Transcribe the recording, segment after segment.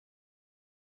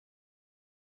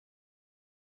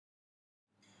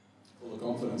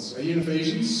points. Are you in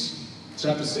Ephesians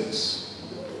chapter 6?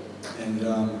 And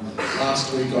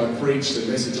last week I preached a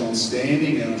message on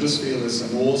standing, and I just feel there's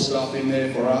some more stuff in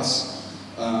there for us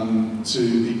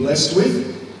to be blessed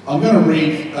with. I'm going to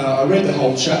read, I read the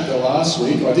whole chapter last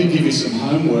week. I did give you some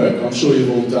homework. I'm sure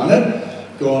you've all done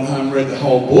it. Gone home, read the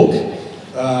whole book.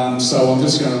 So I'm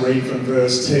just going to read from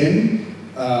verse 10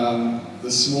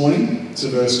 this morning to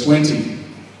verse 20.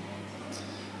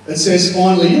 It says,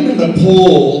 finally, you remember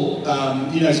Paul,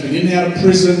 he's been in and out of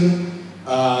prison.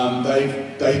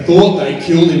 They thought they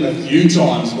killed him a few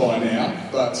times by now,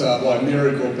 but by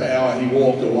miracle power he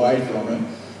walked away from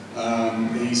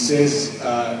it. He says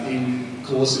in the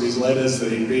course of his letters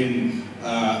that he'd been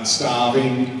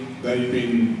starving, that he'd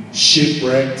been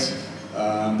shipwrecked,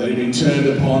 that he'd been turned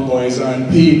upon by his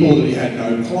own people, that he had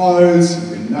no clothes,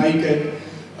 he'd been naked,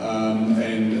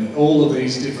 and all of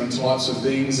these different types of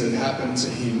things had happened to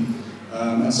him.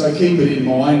 And so keep it in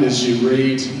mind as you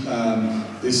read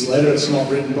this letter. It's not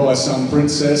written by some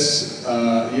princess,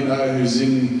 who's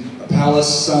in a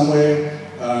palace somewhere.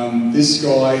 This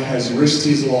guy has risked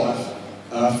his life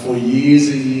for years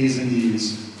and years and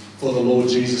years for the Lord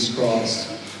Jesus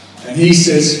Christ. And he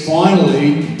says,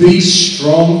 finally, be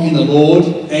strong in the Lord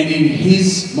and in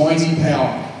his mighty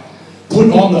power.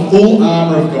 Put on the full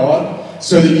armour of God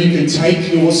so that you can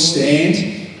take your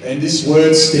stand. And this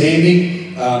word standing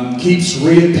keeps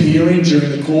reappearing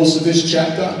during the course of this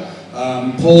chapter.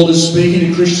 Paul is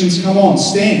speaking to Christians, come on,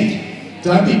 stand.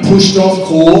 Don't be pushed off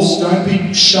course. Don't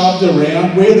be shoved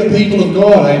around. We're the people of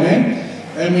God, amen?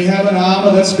 And we have an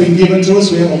armour that's been given to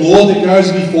us. We have a Lord that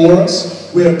goes before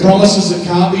us. We have promises that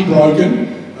can't be broken.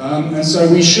 And so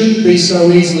we shouldn't be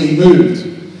so easily moved.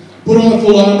 Put on the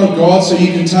full armour of God so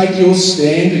you can take your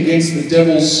stand against the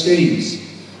devil's schemes.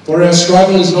 For our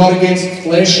struggle is not against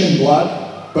flesh and blood,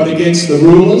 but against the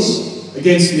rulers,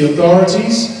 against the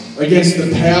authorities, against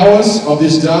the powers of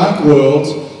this dark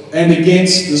world, and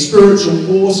against the spiritual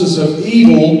forces of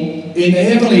evil in the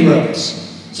heavenly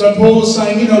realms. So Paul is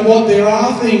saying, you know what, there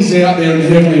are things out there in the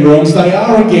heavenly realms. They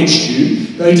are against you.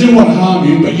 They do want to harm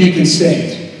you, but you can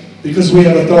stand because we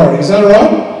have authority. Is that all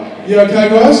right? You okay,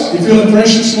 guys? You feeling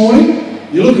fresh this morning?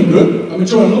 You're looking good. I'm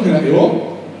enjoying looking at you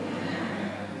all.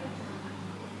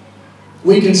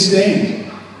 We can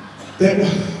stand. I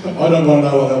don't want to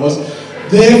know what that was.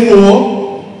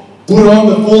 Therefore, put on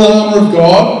the full armour of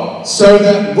God so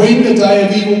that when the day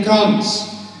of evil comes,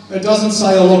 it doesn't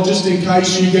say a lot just in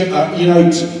case you get,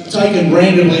 taken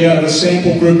randomly out of a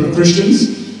sample group of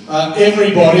Christians.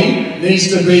 Everybody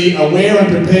needs to be aware and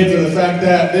prepared for the fact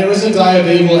that there is a day of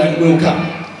evil and it will come.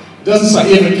 It doesn't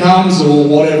say if it comes or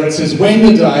whatever. It says when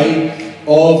the day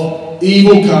of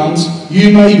evil comes,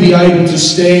 you may be able to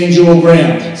stand your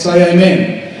ground. Say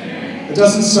amen. It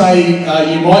doesn't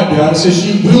say you might be able. It says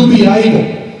you will be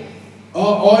able.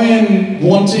 I am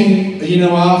wanting,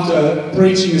 after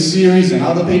preaching a series, and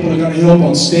other people are going to help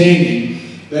on standing,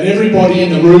 that everybody in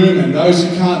the room and those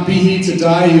who can't be here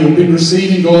today, who have been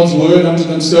receiving God's word unto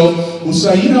themselves, will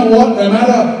say, you know what, no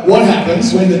matter what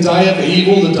happens, when the day of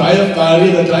evil, the day of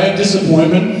failure, the day of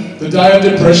disappointment, the day of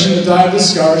depression, the day of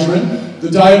discouragement, the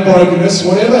day of brokenness,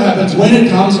 whatever happens, when it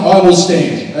comes, I will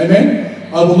stand. Amen?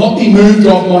 I will not be moved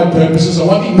off my purposes. I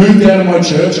won't be moved out of my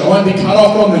church. I won't be cut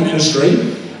off from the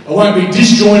ministry. I won't be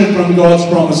disjointed from God's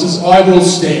promises. I will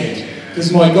stand.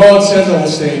 Because my God says I will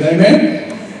stand.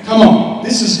 Amen? Come on.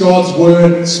 This is God's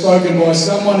word spoken by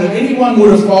someone. If anyone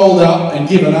would have folded up and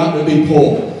given up, it would be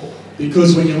Paul.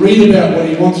 Because when you read about what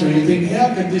he went through, you think,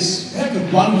 how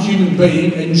could one human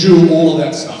being endure all of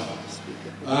that stuff?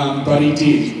 But he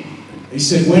did. He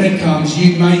said, when it comes,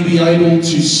 you may be able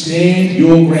to stand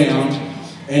your ground,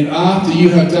 and after you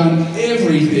have done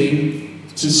everything,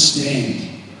 to stand.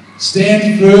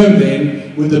 Stand firm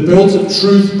then, with the belt of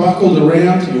truth buckled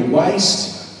around your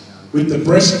waist, with the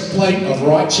breastplate of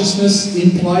righteousness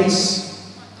in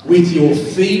place, with your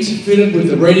feet fitted with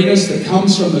the readiness that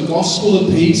comes from the gospel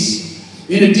of peace.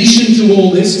 In addition to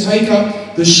all this, take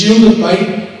up the shield of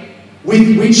faith,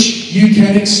 with which you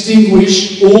can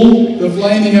extinguish all the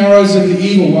flaming arrows of the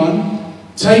evil one.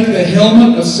 Take the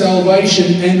helmet of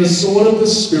salvation and the sword of the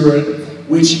Spirit,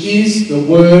 which is the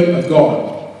word of God.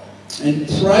 And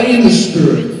pray in the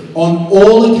Spirit on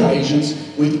all occasions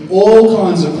with all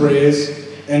kinds of prayers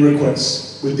and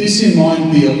requests. With this in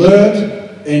mind, be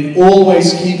alert and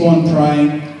always keep on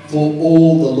praying for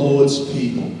all the Lord's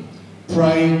people.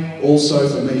 Pray also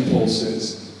for me, Paul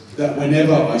says, that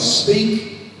whenever I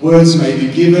speak, words may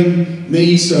be given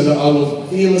me so that I will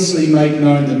fearlessly make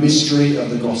known the mystery of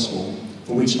the gospel,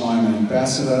 for which I am an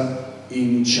ambassador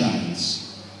in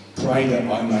chains. Pray that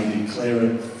I may declare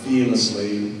it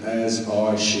fearlessly as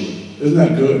I should. Isn't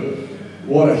that good?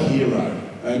 What a hero.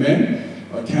 Amen?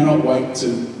 I cannot wait to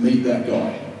meet that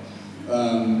guy.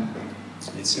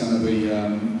 It's going to be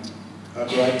a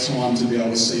great time to be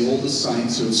able to see all the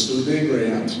saints who have stood their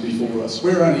ground before us.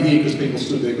 We're only here because people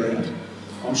stood their ground.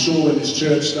 I'm sure when this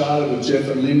church started with Jeff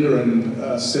and Linda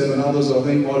and 7 others, I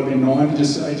think might have been 9, did you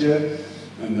say, Jeff?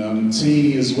 And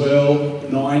Teeny as well,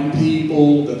 9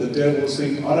 people that the devil was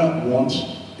thinking, I don't want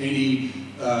any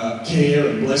care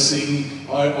and blessing.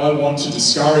 I want to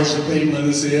discourage the people in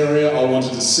this area. I want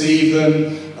to deceive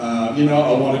them.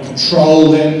 I want to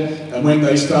control them. And when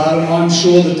they started, I'm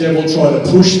sure the devil tried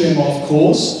to push them off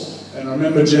course. And I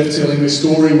remember Jeff telling me a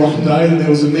story one day that there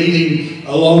was a meeting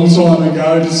a long time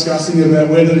ago discussing about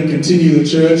whether to continue the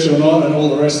church or not and all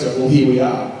the rest of it. Well, here we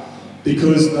are.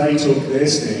 Because they took their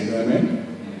stand. Amen?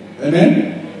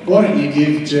 Amen? Why don't you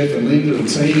give Jeff and Linda and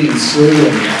Teeny and Sue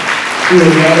and all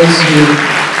the others who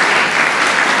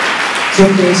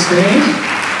took their stand?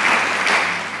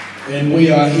 And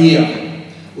we are here.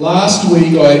 Last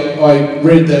week I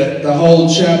read the whole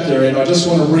chapter, and I just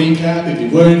want to recap. If you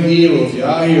weren't here or if you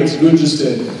are here, it's good just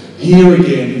to hear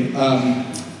again.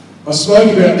 I spoke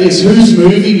about this. Who's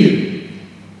moving you?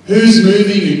 Who's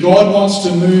moving you? God wants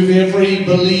to move every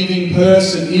believing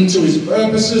person into his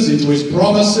purposes, into his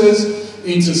promises,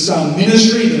 into some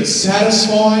ministry that is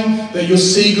satisfying, that you'll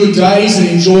see good days and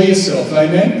enjoy yourself.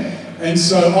 Amen? And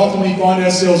so often we find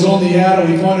ourselves on the outer,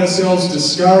 we find ourselves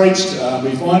discouraged,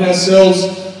 we find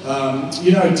ourselves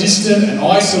distant and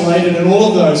isolated and all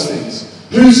of those things.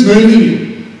 Who's moving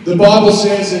you? The Bible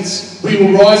says we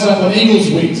will rise up on eagle's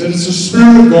wings, and it's the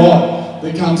Spirit of God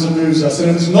that comes and moves us.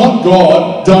 And if it's not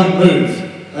God, don't move.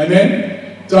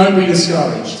 Amen? Don't be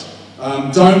discouraged.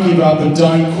 Don't give up and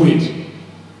don't quit.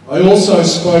 I also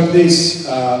spoke this,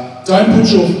 don't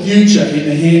put your future in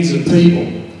the hands of people.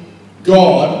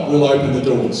 God will open the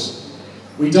doors.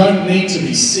 We don't need to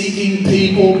be seeking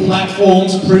people,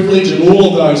 platforms, privilege, and all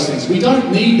of those things. We don't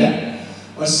need that.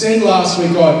 I said last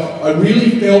week I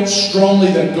really felt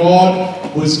strongly that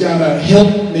God was going to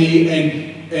help me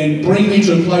and bring me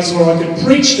to a place where I could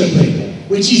preach to people,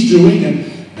 which he's doing,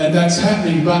 and that's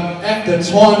happening. But at the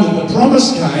time that the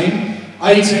promise came,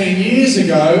 18 years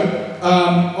ago,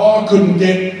 I couldn't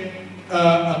get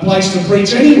a place to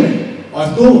preach anywhere,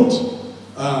 I thought.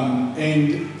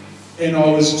 And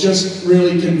I was just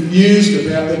really confused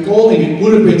about the calling. It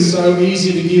would have been so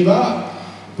easy to give up.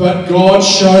 But God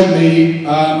showed me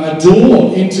a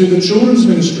door into the children's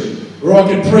ministry where I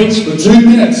could preach for 2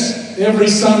 minutes every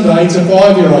Sunday to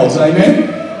 5-year-olds. Amen?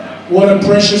 What a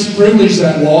precious privilege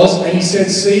that was. And he said,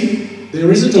 see,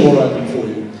 there is a door open for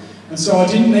you. And so I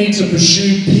didn't need to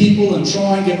pursue people and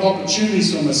try and get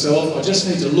opportunities for myself. I just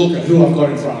need to look at who I've got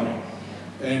in front of me.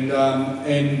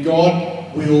 And God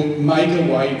will make a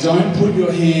way. Don't put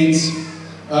your future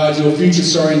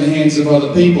in the hands of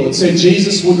other people. It said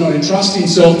Jesus would not entrust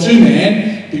himself to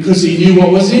man because he knew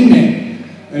what was in man.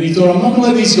 And he thought, I'm not going to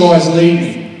let these guys lead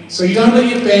me. So you don't let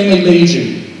your family lead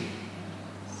you.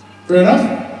 Fair enough?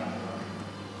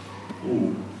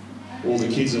 Ooh, all the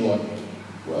kids are like,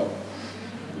 well,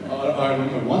 I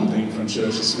remember one thing from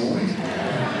church this morning.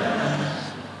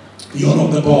 You're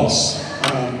not the boss.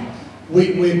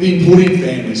 We've been put in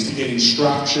families to get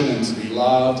instruction and to be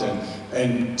loved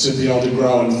and to be able to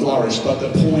grow and flourish. But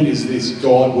the point is this,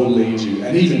 God will lead you.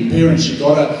 And even parents, you've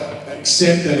got to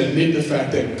accept and admit the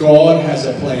fact that God has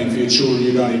a plan for your children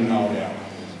you don't even know about.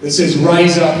 It says,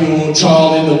 raise up your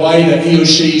child in the way that he or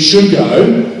she should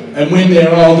go, and when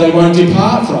they're old, they won't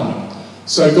depart from it.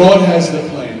 So God has the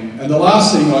plan. And the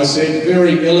last thing I said,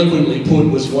 very eloquently put,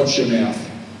 was watch your mouth.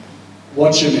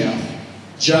 Watch your mouth.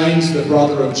 James, the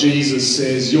brother of Jesus,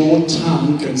 says, your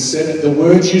tongue can set it, the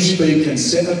words you speak can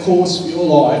set a course for your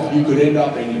life. You could end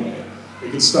up anywhere.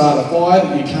 It could start a fire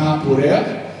that you can't put out,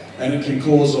 and it can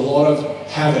cause a lot of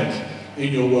havoc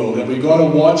in your world. And we've got to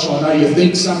watch. I know you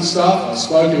think some stuff. I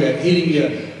spoke about hitting your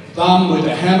thumb with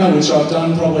a hammer, which I've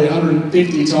done probably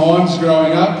 150 times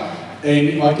growing up,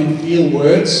 and I can feel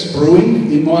words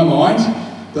brewing in my mind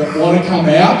that want to come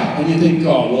out, and you think,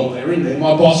 oh, well, they're in there.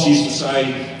 My boss used to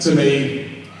say to me,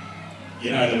 you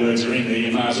know the words are in there,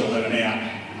 you may as well let them out.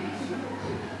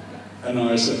 And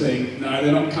I used to think, no,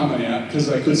 they're not coming out because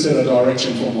they could set a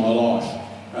direction for my life,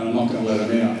 and I'm not going to let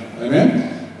them out. Amen?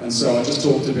 And so I just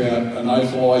talked about a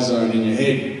no-fly zone in your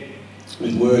head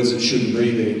with words that shouldn't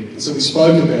be there. And so we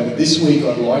spoke about it. This week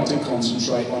I'd like to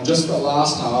concentrate on just the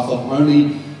last half of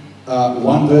only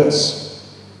one verse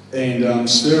and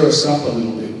stir us up a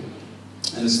little bit.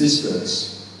 And it's this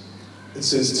verse. It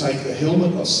says, take the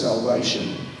helmet of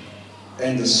salvation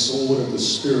and the sword of the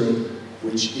Spirit,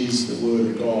 which is the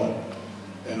Word of God.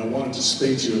 And I wanted to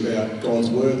speak to you about God's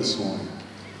Word this morning.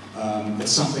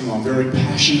 It's something I'm very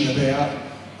passionate about.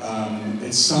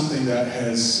 It's something that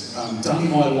has done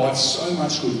my life so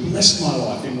much good, blessed my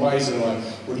life in ways that I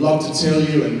would love to tell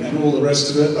you and all the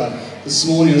rest of it. But this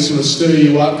morning I just want to stir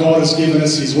you up. God has given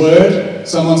us His Word.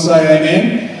 Someone say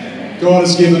amen. God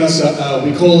has given us,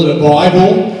 we call it a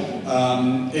Bible,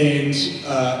 and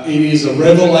it is a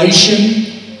revelation.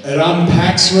 It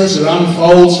unpacks for us, it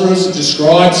unfolds for us, it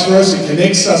describes for us, it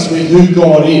connects us with who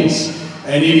God is.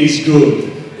 And it is good.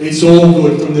 It's all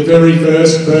good from the very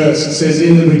first verse. It says,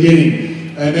 in the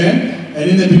beginning. Amen? And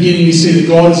in the beginning you see that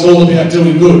God is all about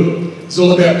doing good. It's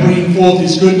all about bringing forth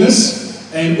His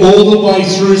goodness. And all the way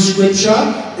through Scripture,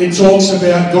 it talks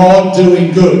about God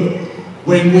doing good.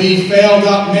 When we fouled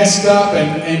up, messed up,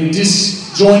 and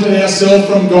disjointed ourselves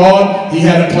from God, He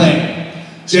had a plan.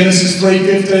 Genesis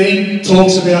 3:15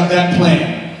 talks about that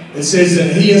plan. It says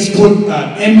that He has put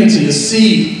enmity, a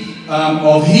seed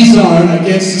of His own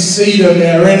against the seed of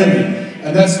our enemy.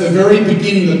 And that's the very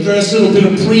beginning, the first little bit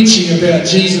of preaching about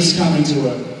Jesus coming to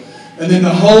earth. And then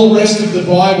the whole rest of the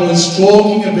Bible is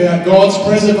talking about God's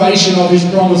preservation of His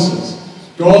promises,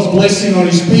 God's blessing on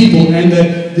His people, and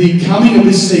the coming of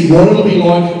this seed, what it'll be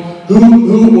like,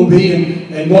 who it will be,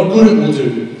 and what good it will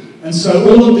do. And so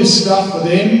all of this stuff for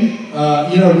them,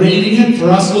 reading it, for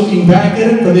us looking back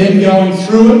at it, for them going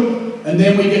through it, and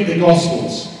then we get the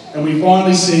Gospels. And we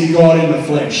finally see God in the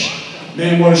flesh.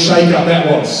 Man, what a shake-up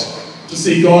that was, to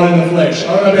see God in the flesh.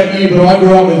 I don't know about you, but I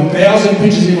grew up with 1,000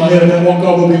 pictures in my head about what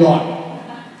God will be like.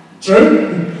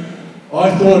 True?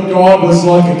 I thought God was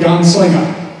like a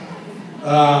gunslinger,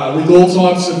 with all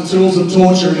types of tools of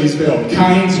torture in His belt.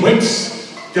 Canes,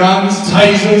 whips, guns,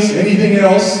 tasers, anything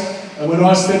else. And when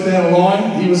I stepped out of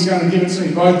line, He was going to give it to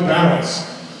me both barrels.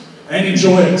 And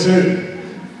enjoy it too.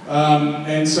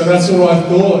 And so that's what I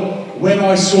thought. When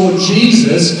I saw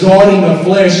Jesus, God in the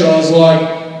flesh, I was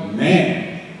like,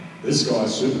 man, this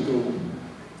guy's super cool.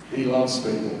 He loves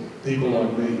people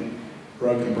like me,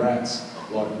 broken brats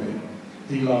like me.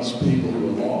 He loves people who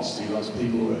are lost. He loves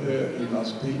people who are hurt. He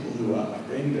loves people who are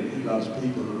offended. He loves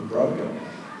people who are broken.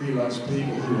 He loves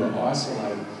people who are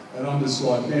isolated. And I'm just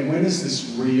like, man, when is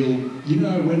this real,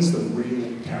 when's the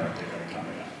real character going to come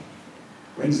out?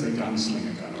 When's the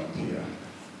gunslinger going to appear?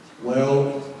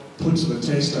 Well, put to the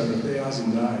test over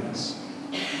 1,000 days,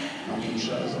 nothing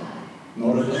shows up.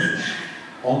 Not a blemish.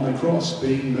 On the cross,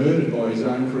 being murdered by His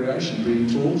own creation, being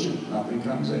tortured, nothing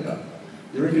comes out.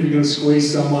 You reckon you're going to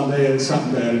squeeze someone there,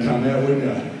 something bad would come out, wouldn't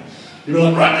you? You'd be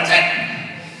like, right, that's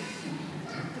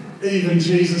it! Even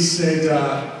Jesus said,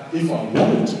 if I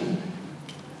wanted to,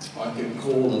 I could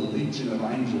call a legion of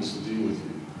angels to deal with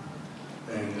you.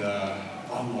 And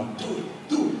I'm like, do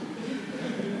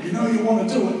it. You know you want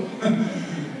to do it.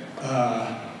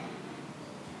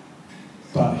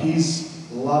 But His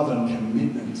love and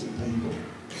commitment to people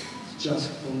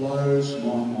just blows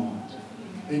my mind.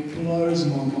 It blows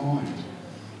my mind.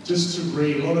 Just to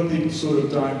read, a lot of people sort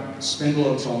of don't spend a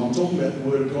lot of time. I'm talking about the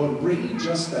Word of God. Read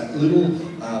just that little,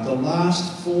 the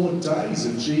last 4 days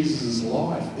of Jesus'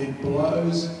 life. It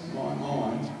blows my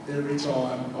mind every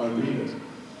time I read it.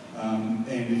 And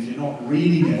if you're not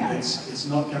reading it, it's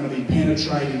not going to be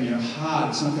penetrating your heart.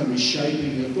 It's not going to be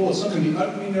shaping your thoughts. It's not going to be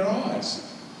opening your eyes.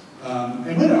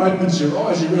 And when it opens your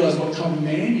eyes, you realise what type of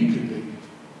man you could be,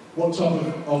 what type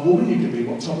of woman you could be,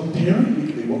 what type of parent you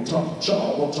could be, what type of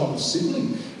child, what type of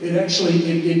sibling. It actually,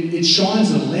 it shines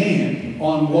a lamp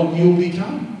on what you'll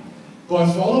become by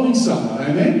following someone.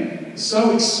 Amen?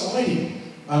 So exciting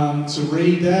to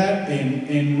read that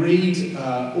and read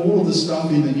all of the stuff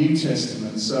in the New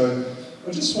Testament. So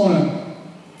I just want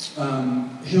to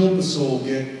help us all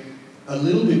get a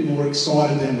little bit more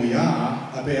excited than we are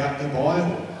about the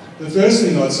Bible. The first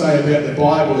thing I'd say about the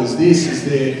Bible is this, is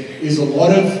there is a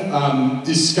lot of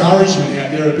discouragement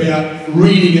out there about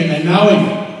reading it and knowing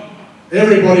it.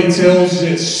 Everybody tells you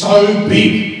it's so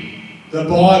big, the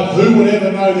Bible. Who would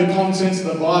ever know the contents of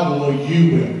the Bible? Well,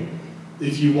 you will,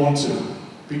 if you want to.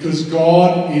 Because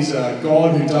God is a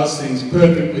God who does things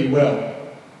perfectly well.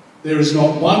 There is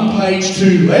not one page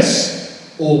too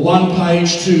less or one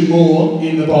page too more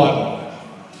in the Bible.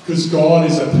 Because God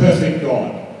is a perfect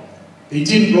God. He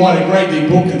didn't write a great big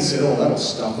book and said, oh, that'll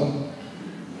stuff them.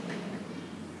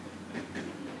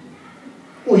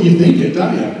 Well, you think it,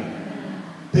 don't you?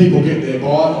 People get their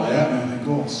Bible out and they think,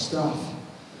 oh, stuff.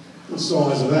 The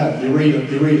size of that. You read a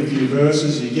few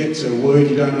verses, you get to a word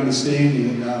you don't understand, you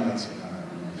think, no, that's it.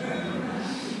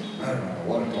 I don't know,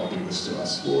 why did God do this to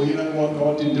us? Well, you know what?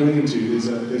 God didn't do anything to you.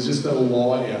 There's just a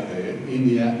lie out there in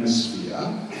the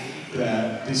atmosphere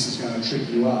that this is going to trick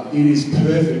you up. It is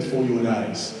perfect for your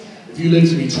days. If you live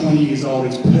to be 20 years old,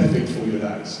 it's perfect for your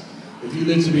days. If you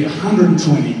live to be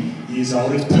 120 years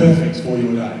old, it's perfect for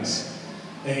your days.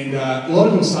 And a lot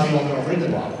of them say, like, I've read the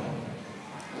Bible.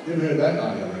 You ever heard that?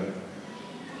 Oh, yeah, I read it.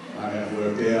 I have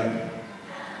worked out.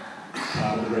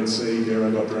 Part of the Red Sea,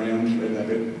 Pharaoh got drowned. Read that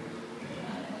bit.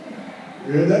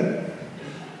 You heard that?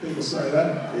 People say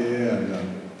that? Yeah.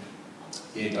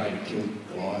 David killed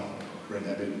Goliath. Read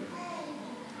that bit.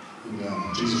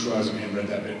 And Jesus rose again. Read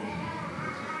that bit.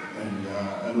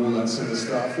 And all that sort of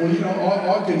stuff. Well, you know,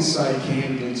 I can say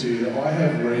candidly to you that I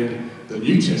have read the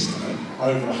New Testament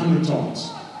over 100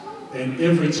 times. And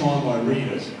every time I read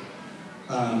it,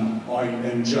 I'm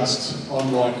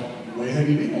like, where have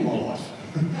you been all my life?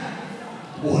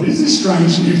 What is this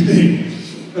strange new thing?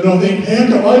 And I think,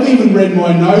 I've even read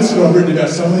my notes that I've written about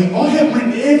something. I have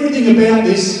written everything about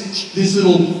this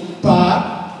little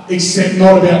part, except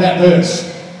not about that verse.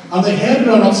 I think, how did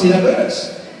I not see that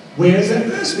verse? Where has that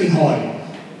verse been hiding?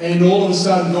 And all of a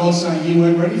sudden, God's saying, you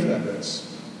weren't ready for that verse.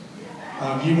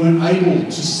 You weren't able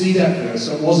to see that verse.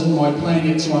 It wasn't my plan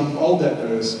yet to unfold that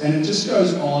verse. And it just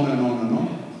goes on and on and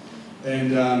on.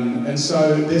 And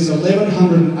so there's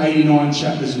 1,189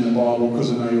 chapters in the Bible,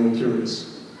 because I know you're curious.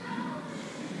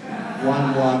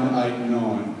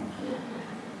 1189.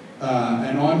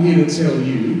 And I'm here to tell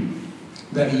you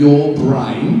that your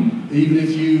brain, even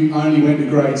if you only went to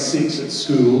grade 6 at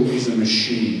school, is a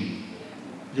machine.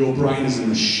 Your brain is a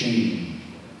machine.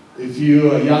 If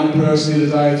you're a young person here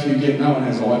today, if you get, no one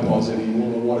has iPods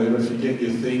anymore or whatever, if you get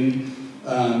your thing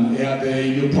out there,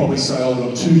 you'll probably say, I've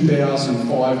got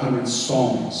 2,500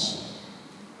 songs.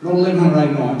 Not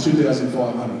 1,189,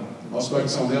 2,500. I spoke to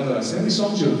someone the other day, I said, how many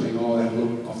songs do you think? Oh, I have a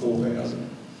look, 4,000.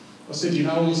 I said, do you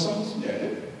know all the songs? Yeah.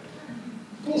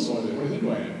 Of course I do. What do you think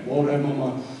I am? Why would I have them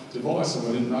on my device if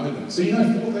I didn't know them? So you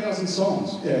know 4,000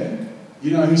 songs? Yeah.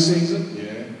 You know who sings it?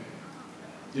 Yeah.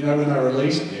 You know when they were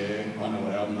released? Yeah. I know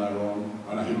what album they were on.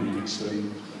 I know who remixed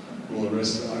them. All the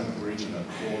rest of it. I know the bridge and the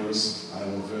chorus. I know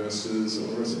all the verses. All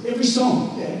the rest of it. Every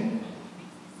song. Yeah.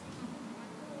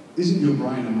 Isn't your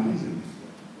brain amazing?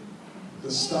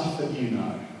 The stuff that you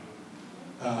know.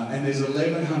 And there's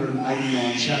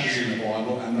 1,189 chapters in the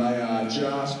Bible, and they are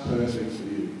just perfect for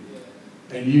you.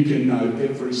 And you can know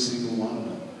every single one of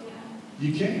them.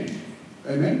 You can.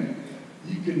 Amen?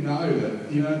 You can know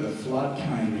that, you know, the flood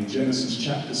came in Genesis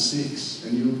chapter 6,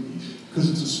 and you, because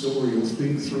it's a story, you'll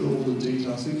think through all the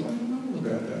details, think, I don't know all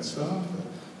about that stuff.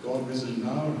 God visited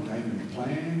Noah and gave him a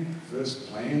plan, first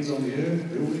plans on the earth,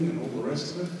 building and all the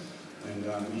rest of it. And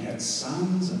he had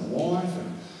sons and a wife,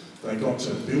 and they got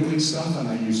to building stuff, and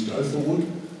they used gopher wood.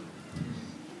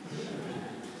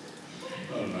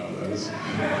 I don't know what that is.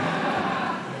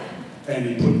 And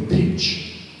he put pitch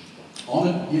on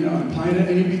it, you know, and painted it,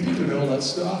 and you'd be thinking about all that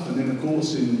stuff. And then, of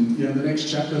course, in, you know, the next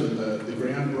chapter, the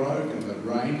ground broke and the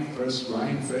first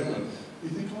rain fell, and you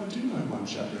think, oh, I do know one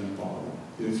chapter in the Bible,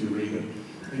 if you read it.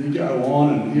 And you go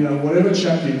on, and, you know, whatever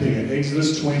chapter you pick,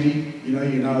 Exodus 20, you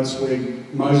know it's where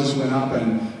Moses went up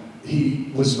and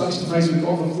he was face to face with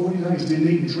God for 40 days, didn't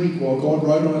eat and drink while God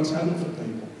wrote on a tablet for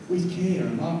people, with care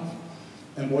and love.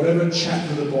 And whatever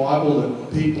chapter of the Bible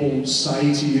that people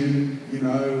say to you, you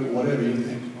know, whatever, you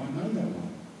think, I know that one.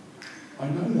 I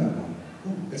know that one.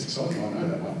 Oh, that's exciting, I know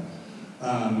that one.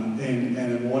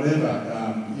 And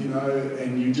whatever, you know,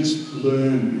 and you just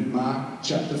learn. In Mark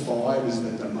chapter 5 is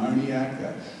the demoniac,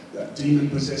 that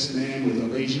demon-possessed man with a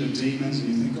legion of demons, and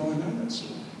you think, oh, I know that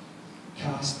story.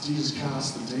 Jesus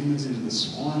cast the demons into the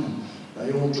swine, and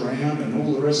they all drowned, and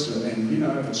all the rest of it. And, you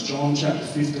know, if it's John chapter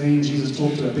 15, Jesus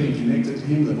talked about being connected to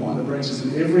him, the vine that branches,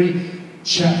 and every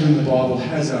chapter in the Bible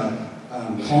has a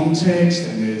context,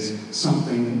 and there's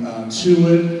something to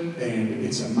it, and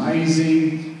it's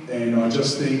amazing. And I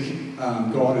just think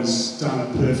God has done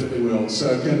it perfectly well.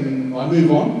 So can I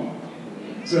move on?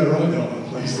 Is that right? No,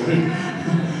 please do.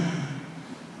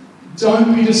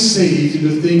 Don't be deceived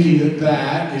into thinking that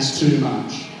that is too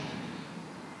much.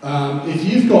 If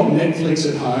you've got Netflix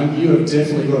at home, you have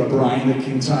definitely got a brain that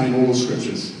can contain all the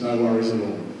scriptures. No worries at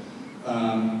all.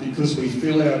 Because we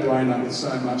fill our brain up with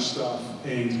so much stuff,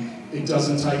 and it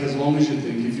doesn't take as long as you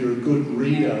think. If you're a good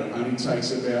reader, it only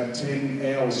takes about 10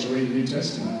 hours to read the New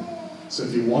Testament. So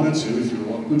if you wanted to, if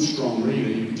you're a good, strong reader,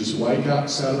 you could just wake up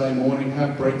Saturday morning,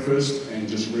 have breakfast, and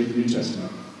just read the New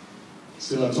Testament.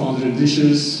 Still have time to do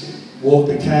dishes, walk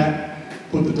the cat,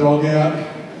 put the dog out,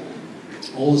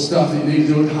 all the stuff that you need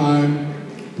to do at home,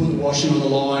 put the washing on the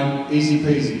line, easy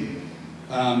peasy.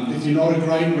 If you're not a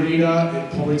great reader, it'll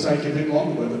probably take you a bit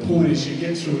longer, but the point is you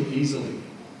get through it easily.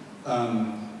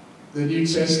 The New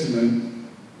Testament,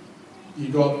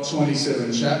 you've got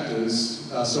 27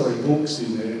 books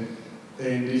in there,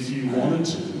 and if you wanted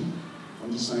to,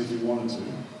 I'm just saying if you wanted to,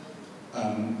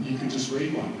 you could just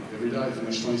read one every day for the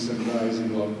next 27 days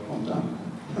and you're like, oh, I'm done.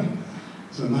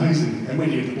 It's amazing. And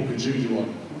when you get the book of Jude, you're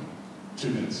like, 2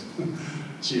 minutes,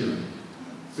 cheering.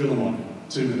 Philemon,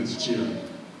 2 minutes, cheering.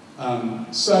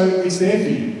 So it's there for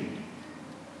you.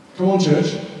 Come on,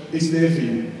 church, it's there for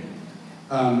you.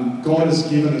 God has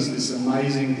given us this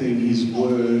amazing thing, His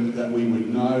Word, that we would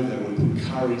know, that would put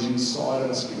courage inside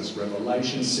us, give us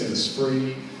revelation, set us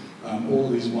free, all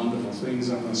these wonderful things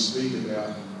I'm going to speak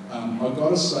about. I've got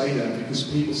to say that because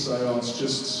people say, oh, it's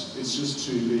just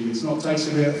too big. It takes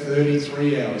about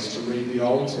 33 hours to read the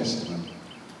Old Testament.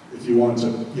 If you want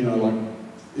to,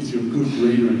 if you're a good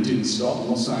reader and didn't stop, I'm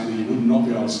not saying that you would not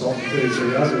be able to stop for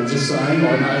 33 hours, but I'm just saying I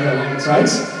know how long it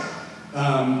takes.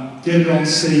 Get it on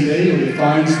CD, or your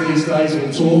phones these days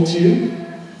will talk to you.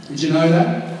 Did you know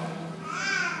that?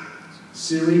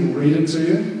 Siri will read it to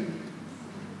you.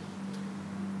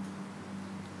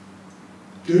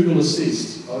 Google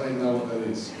Assist, I don't even know what that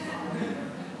is.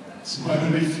 It's my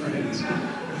only friend.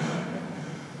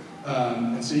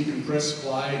 And so you can press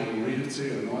play and it'll read it to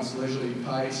you at a nice leisurely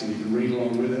pace and you can read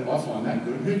along with it. I find that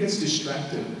good. Who gets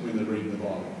distracted when they're reading the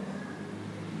Bible?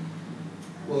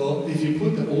 Well, if you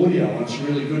put the audio on, it's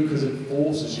really good because it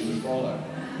forces you to follow.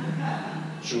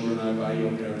 Children, obey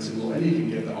your parents-in-law. And you can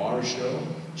get the Irish girl.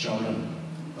 Children,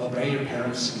 obey your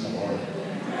parents in the Lord.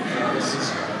 This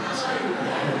is right.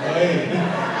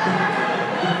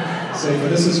 See, but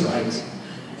this is right.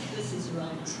 This is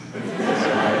right. This is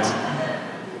right.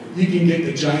 You can get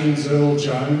the James Earl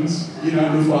Jones,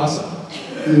 Mufasa.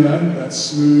 That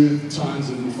smooth tones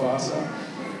of Mufasa.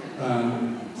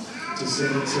 To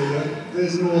send it to you.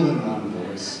 There's more than one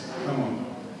voice. Come on.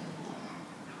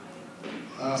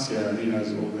 Ask Aaron, he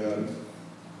knows all about it.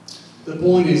 The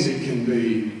point is it can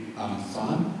be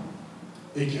fun.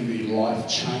 It can be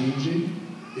life-changing.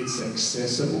 It's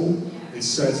accessible.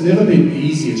 It's never been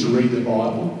easier to read the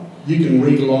Bible. You can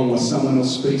read along while someone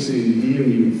else speaks it in your ear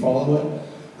and you can follow it.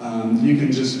 You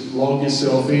can just log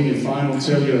yourself in. Your phone will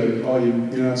tell you,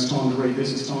 it's time to read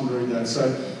this, it's time to read that. So,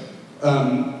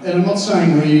 and I'm not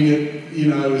saying reading it,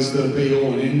 is the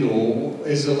be-all and end-all.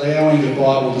 It's allowing the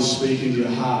Bible to speak into your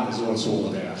heart is what it's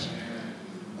all about.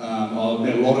 I've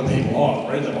met a lot of people, I've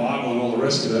read the Bible and all the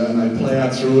rest of it, and they plough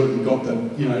through it and got the,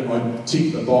 I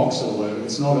tick the box or whatever.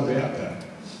 It's not about that.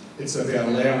 It's about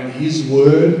allowing His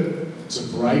Word to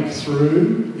break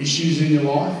through issues in your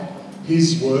life,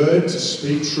 His Word to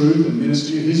speak truth and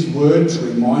minister you, His Word to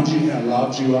remind you how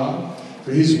loved you are,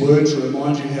 for His Word to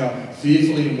remind you how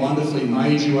fearfully and wonderfully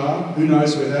made you are. Who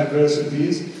knows where that verse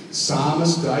appears?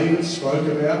 Psalmist David spoke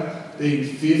about being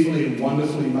fearfully and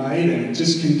wonderfully made, and it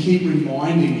just can keep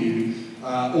reminding you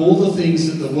all the things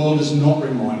that the world is not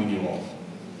reminding you of.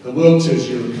 The world says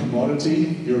you're a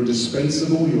commodity, you're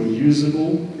dispensable, you're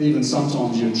usable, even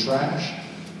sometimes you're trash.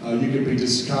 You could be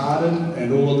discarded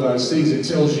and all of those things. It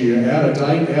tells you you're out of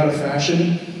date, out of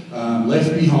fashion,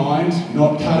 left behind,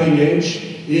 not cutting edge,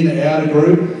 in the outer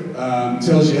group.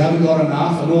 Tells you haven't got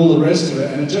enough and all the rest of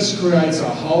it, and it just creates a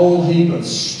whole heap of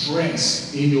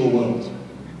stress in your world.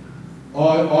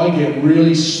 I get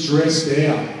really stressed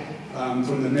out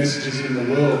from the messages in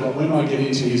the world, but when I get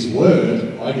into His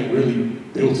Word, I get really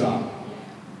built up.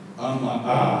 I'm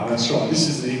like, that's right, this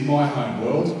isn't my home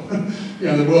world.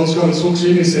 The world's got its hooks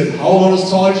in. He said, hold on as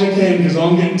tight as you can because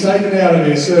I'm getting taken out of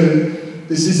here soon.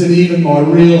 This isn't even my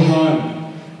real home.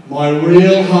 My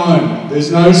real home.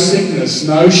 There's no sickness,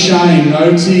 no shame,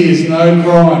 no tears, no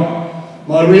crying.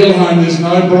 My real home, there's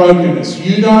no brokenness.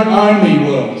 You don't own me,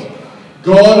 world.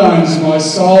 God owns my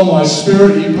soul, my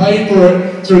spirit. He paid for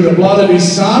it through the blood of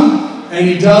His Son, and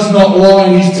He does not lie,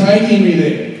 and He's taking me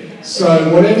there.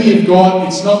 So whatever you've got,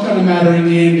 it's not going to matter in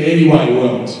the end anyway,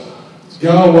 world.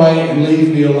 Go away and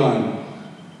leave me alone.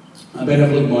 I better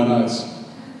have a look at my notes.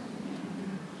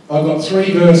 I've got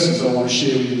 3 verses I want to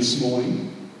share with you this morning.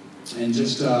 And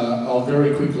just, I'll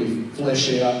very quickly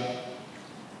flesh out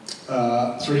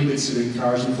 3 bits of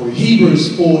encouragement for you. Hebrews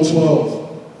 4:12.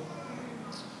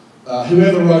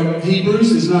 Whoever wrote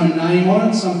Hebrews, there's no name on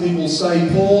it. Some people say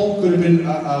Paul, could have been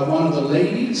one of the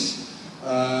ladies.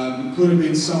 Could have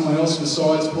been someone else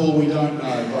besides Paul, we don't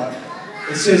know. But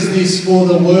it says this, for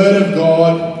the Word of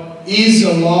God is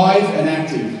alive and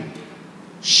active,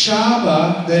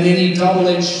 sharper than any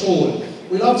double-edged sword.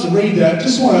 We love to read that.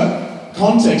 Just want to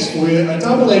context for you. A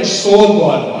double-edged sword,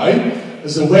 by the way,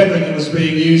 is a weapon that was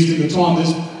being used in the time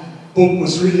this book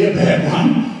was really a bad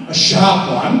one, a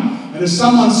sharp one. And if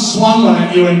someone swung one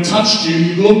at you and touched you,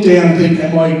 you'd look down and think,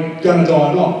 am I going to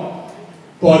die or not?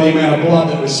 By the amount of blood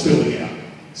that was spilling out.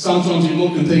 Sometimes you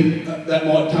look and think that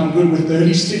might come good with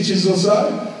 30 stitches or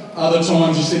so. Other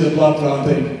times you see the blood flow and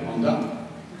think, I'm done.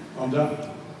 I'm done.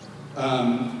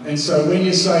 And so when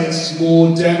you say it's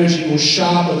more damaging or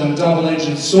sharper than a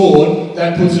double-edged sword,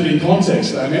 that puts it in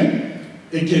context, amen?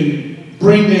 It can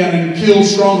bring down and kill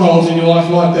strongholds in your life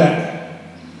like that.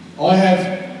 I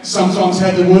have sometimes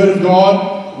had the Word of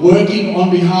God working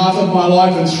on behalf of my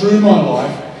life and through my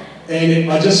life,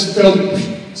 and I just felt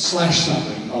it slash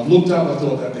something. I've looked up, I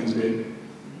thought that thing's dead.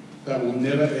 That will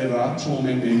never ever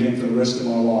torment me again for the rest of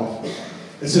my life.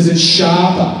 It says it's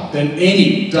sharper than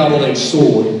any double-edged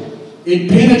sword. It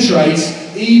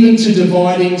penetrates even to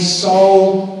dividing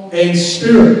soul and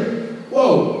spirit.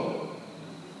 Whoa.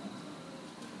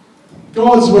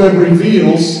 God's word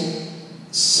reveals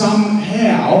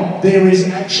somehow there is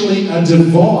actually a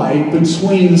divide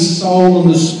between the soul and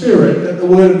the spirit that the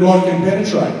word of God can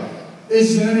penetrate.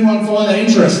 Does anyone find that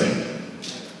interesting?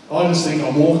 I just think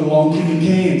I'm walking along kicking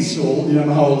cans or,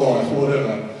 my whole life, or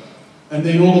whatever. And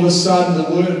then all of a sudden the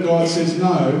Word of God says,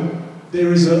 no,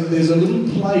 there's a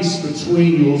little place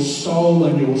between your soul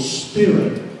and your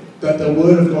spirit that the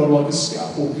Word of God, like a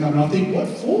scalpel, can come. And I think, what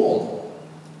for?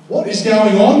 What is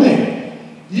going on there?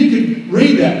 You could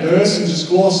read that verse and just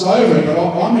gloss over it, but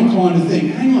I'm inclined to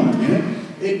think, hang on a minute,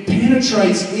 it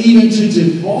penetrates even to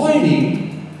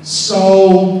dividing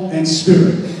soul and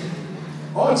spirit.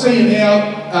 I'll tell you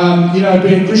now,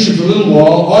 being a Christian for a little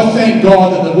while, I thank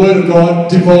God that the Word of God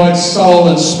divides soul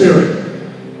and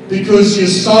spirit, because your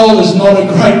soul is not a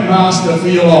great master for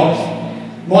your life.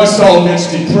 My soul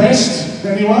gets depressed.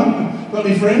 Anyone? Got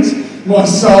any friends? My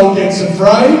soul gets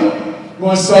afraid.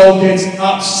 My soul gets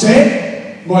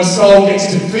upset. My soul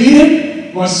gets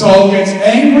defeated. My soul gets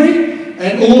angry.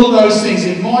 And all of those things.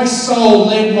 If my soul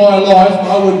led my life,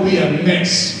 I would be a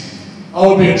mess. I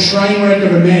would be a train wreck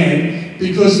of a man.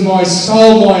 Because my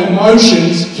soul, my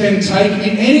emotions can take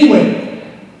me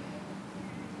anywhere.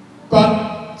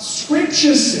 But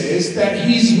Scripture says that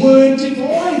His Word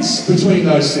divides between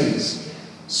those things,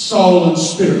 soul and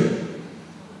spirit.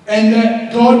 And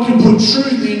that God can put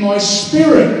truth in my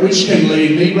spirit, which can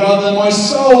lead me, rather than my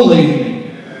soul leading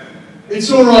me. It's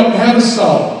all right to have a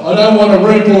soul. I don't want to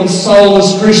record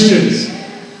soulless Christians.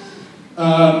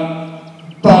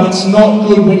 But it's not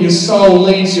good when your soul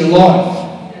leads your life.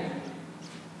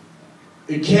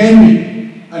 It can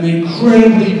be an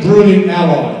incredibly brilliant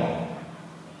ally.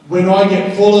 When I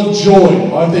get full of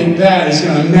joy, I think that is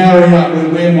going to marry up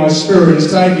with where my spirit is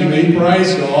taking me.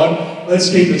 Praise God. Let's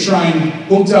keep the train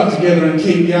hooked up together and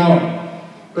keep going.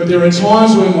 But there are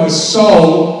times when my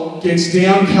soul gets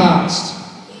downcast.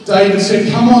 David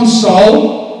said, come on,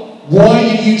 soul, why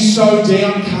are you so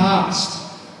downcast?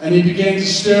 And he began to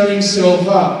stir himself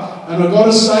up. And I've got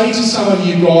to say to some of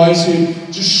you guys who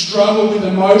just struggle with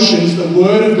emotions, the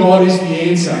Word of God is the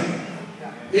answer.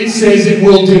 It says it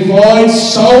will divide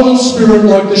soul and spirit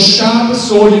like the sharpest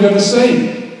sword you've ever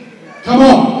seen. Come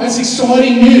on, that's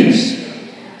exciting news.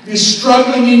 If you're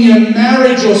struggling in your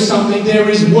marriage or something, there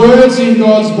is words in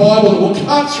God's Bible that will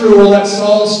cut through all that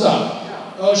soul stuff.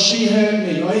 Oh, she hurt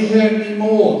me. Oh, he hurt me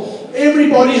more.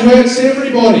 Everybody hurts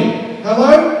everybody.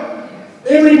 Hello?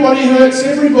 Everybody hurts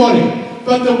everybody.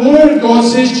 But the Word of God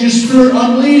says to your spirit,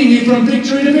 I'm leading you from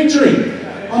victory to victory.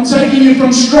 I'm taking you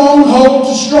from stronghold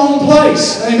to strong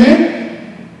place.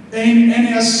 Amen?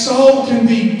 And our soul can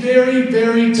be very,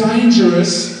 very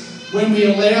dangerous when we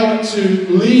allow it to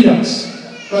lead us.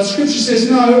 But Scripture says,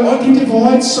 no, I can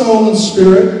divide soul and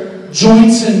spirit,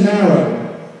 joints and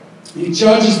marrow. He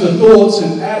judges the thoughts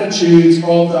and attitudes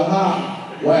of the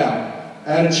heart. Wow.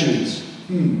 Attitudes.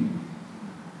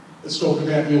 Let's talk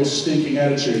about your stinking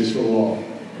attitudes for a while.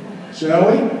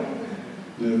 Shall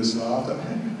we? Nervous laughter.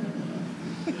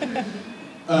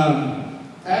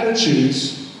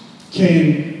 Attitudes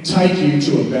can take you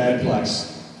to a bad place.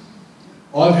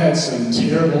 I've had some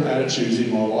terrible attitudes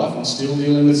in my life. I'm still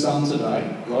dealing with some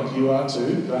today, like you are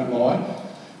too, don't lie.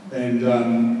 And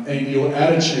your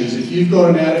attitudes, if you've got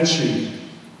an attitude,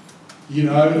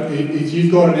 if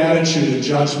you've got an attitude of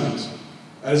judgment,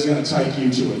 that is going to take you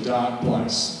to a dark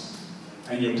place.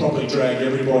 And you'll probably drag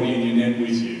everybody in your net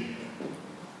with you.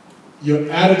 Your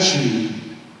attitude,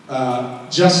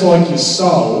 just like your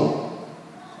soul,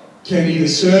 can either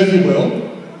serve you well.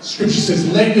 Scripture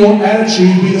says, let your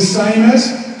attitude be the same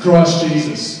as Christ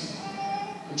Jesus.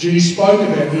 Judy spoke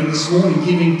about him this morning,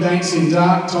 giving thanks in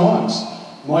dark times.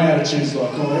 My attitude's like,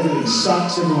 oh, everything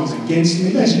sucks, everyone's against me.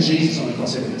 Imagine Jesus on the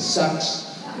cross, everything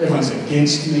sucks, everyone's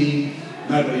against me.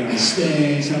 Nobody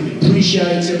understands, nobody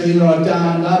appreciates everything that I've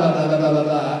done, blah, blah, blah, blah, blah, blah,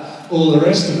 blah, all the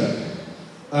rest of it.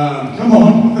 Come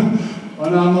on. I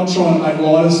know I'm not trying to make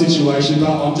light of the situation, but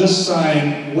I'm just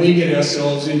saying we get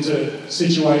ourselves into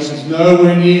situations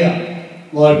nowhere near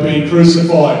like being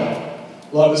crucified,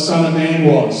 like the Son of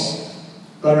Man was.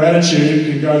 But our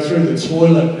attitude can go through the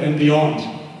toilet and beyond.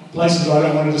 Places I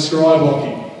don't want to describe,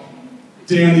 Lockie.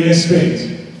 Down the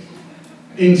S-bend,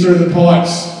 in through the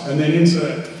pipes, and then into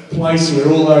a place where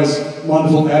all those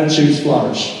wonderful attitudes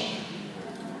flourish.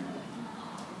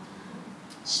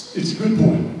 It's a good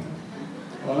point.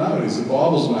 I know it is. The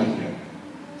Bible's making it.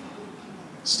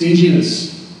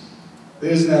 Stinginess.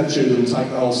 There's an attitude that will take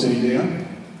the whole city down.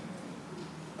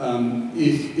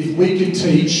 If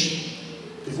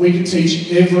we could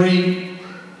teach every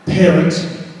parent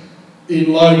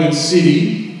in Logan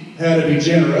City how to be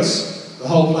generous, the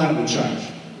whole planet would change.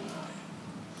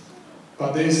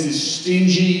 But there's this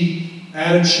stingy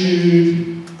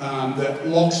attitude that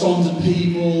locks onto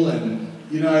people, and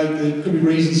there could be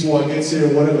reasons why it gets there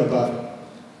or whatever, but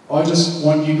I just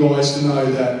want you guys to know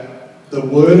that the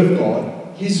Word of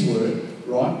God, His Word,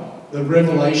 right, the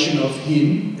revelation of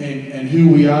Him and who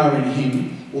we are in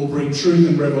Him will bring truth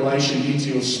and revelation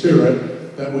into your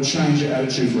spirit that will change your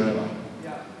attitude forever.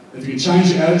 If you can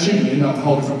change your attitude, you'll end up in a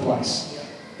whole different place.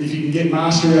 If you can get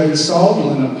mastery over your soul,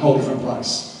 you'll end up in a whole different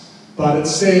place. But it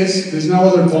says, there's no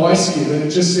other advice given,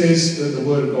 it just says that the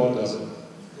Word of God does it.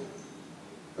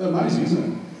 That's amazing, isn't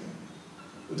it?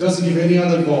 It doesn't give any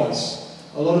other advice.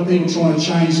 A lot of people trying to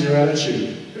change their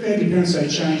attitude. Have you had your parents say,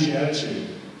 change your attitude?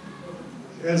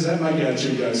 How does that make your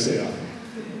attitude go south?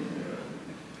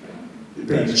 Your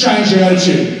parents, change your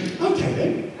attitude. Okay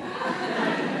then.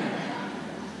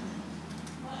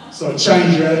 So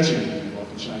change your attitude. You'd like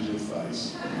to change your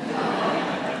face.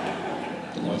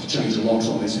 I'd like to change the locks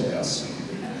on this house.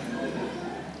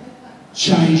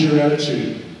 Change your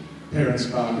attitude.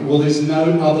 Parents argue, well, there's no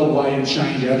other way to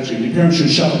change your attitude. Your parents should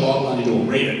shut the Bible on your door.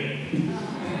 Read it.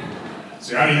 It's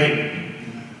the only thing.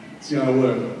 It's the only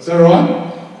word. Is that right?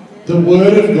 The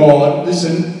Word of God,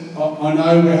 listen, I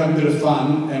know we're having a bit of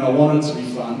fun, and I want it to be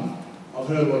fun. I've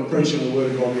heard a lot of preaching of the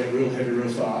Word of God get real heavy real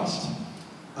fast.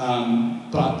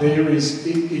 But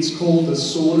it's called the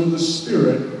sword of the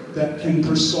Spirit that can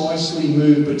precisely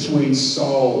move between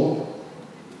soul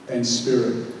and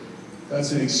spirit.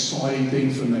 That's an exciting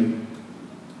thing for me.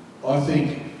 I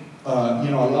think, I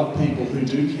love people who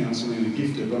do counselling and are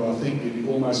gifted, but I think it'd be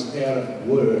almost out of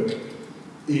work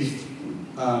if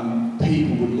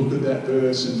people would look at that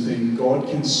verse and think God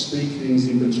can speak things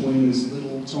in between this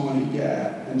little tiny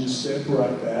gap and just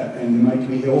separate that and make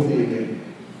me healthy again.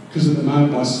 Because at the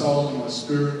moment my soul and my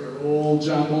spirit are all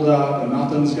jumbled up and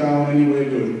nothing's going anywhere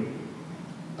good.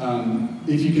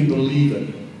 If you can believe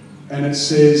it. And it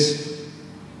says,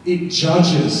 it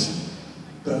judges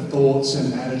the thoughts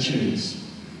and attitudes.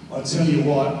 I tell you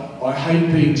what, I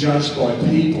hate being judged by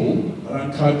people. I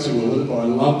don't cope too well with it, but I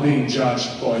love being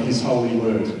judged by His holy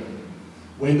Word.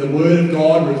 When the Word of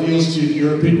God reveals to you that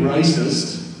you're a bit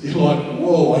racist, you're like,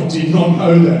 whoa, I did not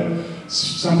know that.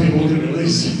 Some people look at me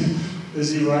this.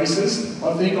 Is he racist?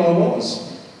 I think I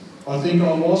was. I think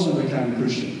I was when I became a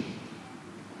Christian.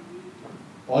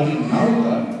 I didn't know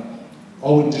that. I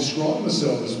wouldn't describe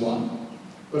myself as one.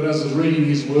 But as I was reading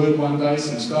His Word one day,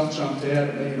 some stuff jumped out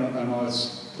at me, and I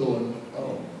thought,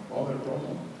 oh, I've had a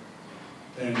problem.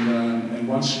 And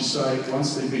once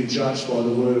they've been judged by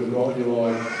the Word of God, you're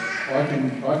like, I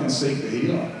can seek the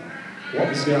healer. What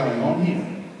is going on here?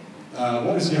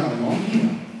 What is going on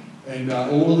here? And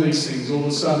all of these things, all of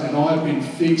a sudden, and I've been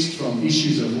fixed from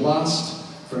issues of lust,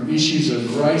 from issues of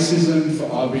racism,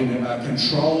 I've been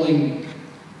controlling,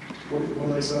 what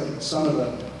do they say, son of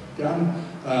a gun,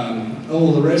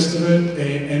 all the rest of it,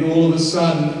 and all of a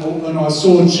sudden, when I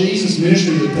saw Jesus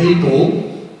ministering to people,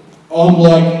 I'm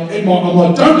like,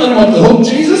 don't let him off the hook,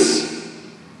 Jesus.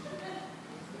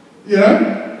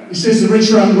 He says to the rich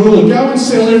young ruler, go and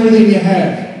sell everything you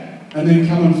have, and then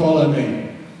come and follow me.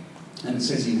 And it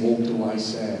says he walked away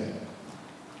sad.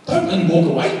 Don't let him walk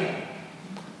away.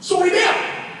 Sort him out.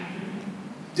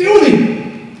 Deal with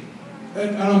him.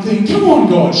 And I'm thinking, come on,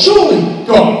 God, surely,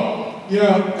 God.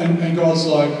 And God's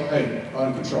like, hey, I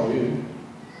don't control you.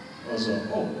 I was like,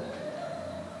 oh.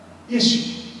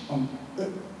 Yes, oh.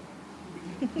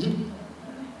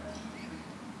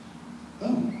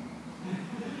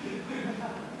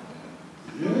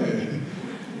 Yeah,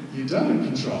 you don't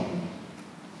control me.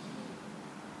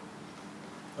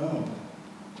 Oh,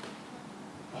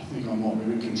 I think I might be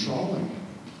a bit controlling.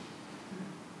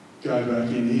 Go back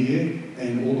in here,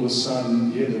 and all of a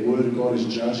sudden, the Word of God is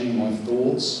judging my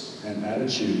thoughts and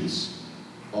attitudes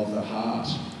of the heart.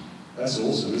 That's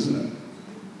awesome, isn't it?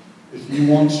 If you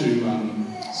want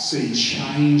to see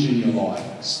change in your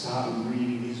life, start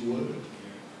reading His Word.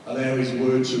 Allow His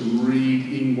Word to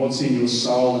read in what's in your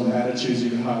soul and the attitudes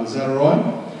of your heart. Is that all right?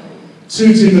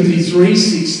 2 Timothy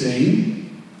 3:16.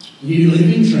 New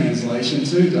Living Translation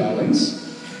too, darlings.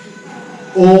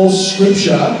 all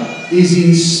Scripture is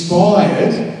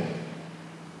inspired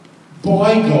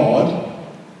by God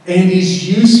and is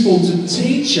useful to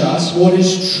teach us what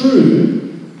is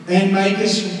true and make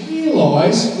us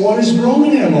realise what is wrong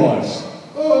in our lives.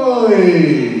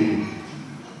 Oi!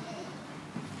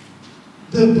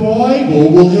 The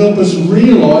Bible will help us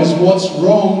realise what's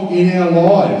wrong in our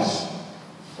lives.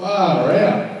 Far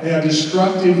out. Our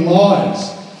destructive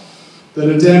lives that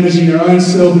are damaging our own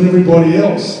self and everybody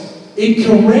else. It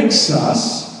corrects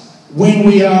us when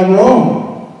we are wrong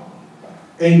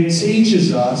and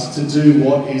teaches us to do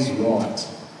what is right.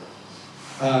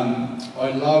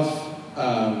 I love,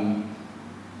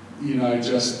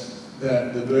 just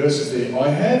the verses there. I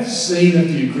have seen a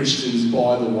few Christians,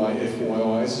 by the way,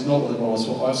 FYI, this is not what the Bible's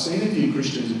for. I've seen a few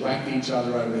Christians whack each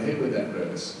other over the head with that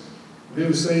verse. Have you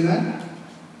ever seen that?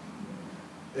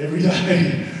 Every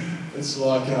day. It's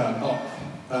like,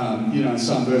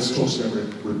 some verse talks about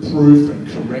reproof and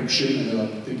correction, and they're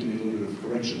like, I think you need a little bit of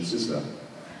correction, sister.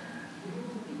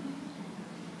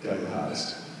 Go your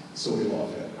hardest. Sort your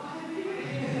life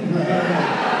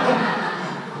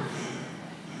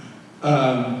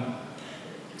out.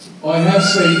 I have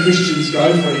seen Christians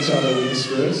go for each other with this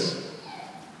verse.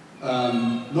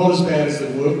 Not as bad as the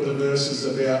verses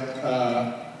about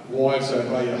wives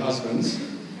obey your husbands.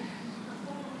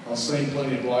 I've seen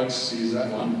plenty of blokes use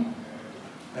that one.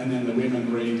 And then the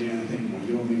women read down and think, well,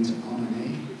 you're meant to honour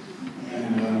me.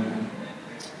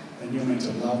 And you're meant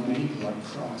to love me like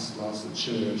Christ loves the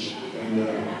church. And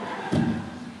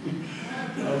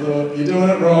I thought, you're doing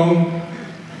it wrong.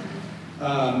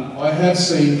 I have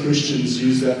seen Christians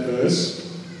use that verse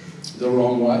the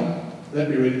wrong way. Let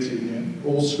me read it to you again.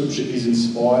 All Scripture is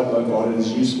inspired by God and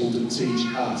is useful to teach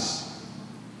us.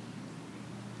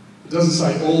 It doesn't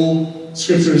say all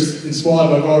Scripture is inspired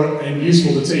by God and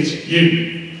useful to teach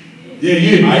you. Yeah,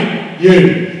 you, mate.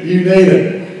 You need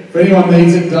it. If anyone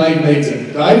needs it, Dave needs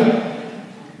it. Dave?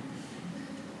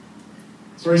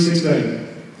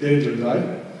 3:16. Get into it, Dave.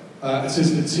 It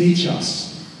says to teach us.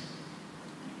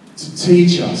 To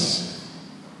teach us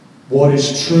what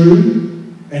is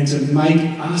true and to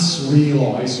make us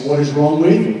realise what is wrong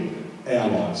with our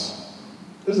lives.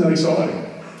 Isn't that exciting?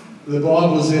 The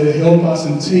Bible is there to help us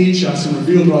and teach us and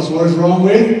reveal to us what is wrong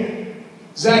with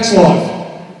Zach's life.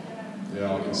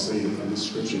 Yeah, I can see from this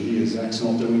scripture here, Zach's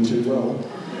not doing too well.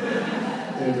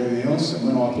 Everything else, and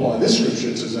when I apply this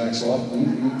scripture to Zach's life,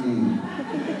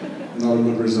 not a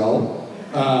good result.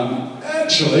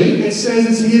 Actually, it says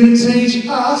it's here to teach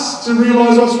us to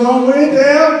realise what's wrong with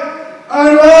our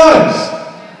own lives.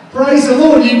 Praise the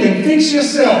Lord, you can fix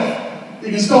yourself. You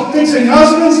can stop fixing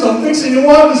husbands, stop fixing your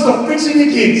wife, and stop fixing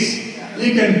your kids.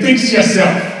 You can fix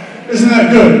yourself. Isn't that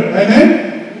good?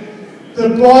 Amen? The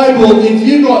Bible, if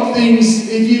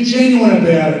you're genuine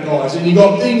about it, guys, and you've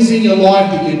got things in your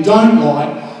life that you don't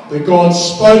like, that God's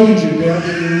spoken to you about,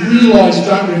 that you realise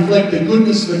don't reflect the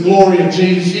goodness and the glory of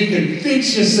Jesus, you can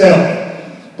fix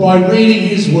yourself by reading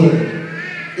His Word.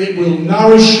 It will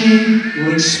nourish you, it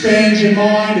will expand your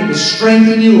mind, it will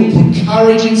strengthen you, it will put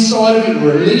courage inside of it, it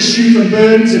will release you from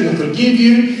burdens, it will forgive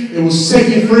you, it will set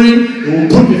you free, it will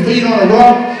put your feet on a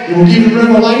rock, it will give you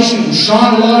revelation, it will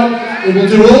shine a light, it will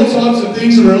do all types of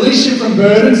things to release you from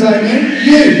burdens, amen?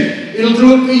 It'll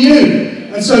do it for you.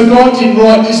 And so God didn't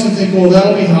write this and think, oh,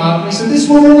 that'll be hard. He said, this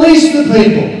will release the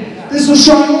people. This will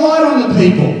shine a light on the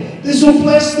people. This will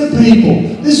bless the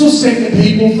people. This will set the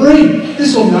people free.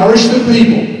 This will nourish the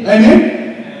people.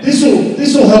 Amen? This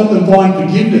will help them find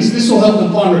forgiveness. This will help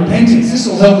them find repentance. This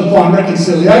will help them find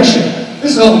reconciliation.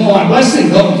 This will help them find blessing,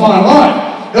 help them find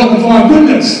life, help them find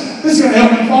goodness. This is going to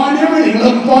help them find everything.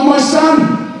 It'll help them find my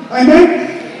son.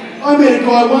 Amen? I met a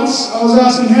guy once, I was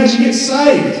asking, how'd you get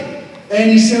saved? And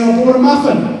he said, I bought a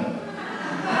muffin.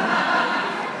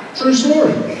 True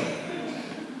story.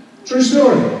 True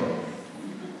story.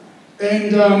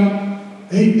 And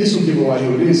this will give away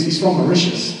who it is. He's from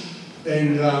Mauritius.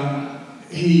 And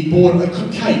he bought a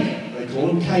cake. They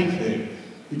call it cake there.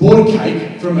 He bought a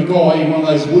cake from a guy in one of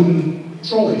those wooden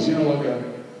trolleys, like a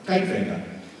cake vendor.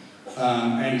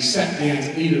 And he sat down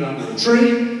to eat it under the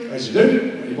tree, as you do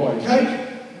when you buy a cake.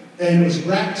 And it was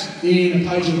wrapped in a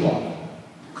page of the Bible.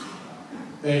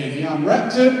 And he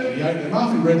unwrapped it, and he ate the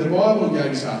muffin, read the Bible, and gave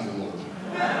his heart to the Lord.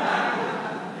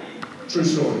 True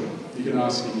story. You can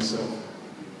ask him yourself.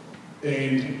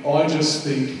 And I just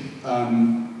think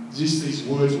just these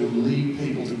words will lead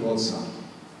people to God's Son.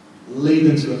 Lead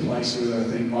them to a place where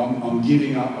they think, I'm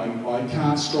giving up, I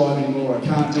can't strive anymore, I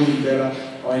can't do any better,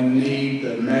 I need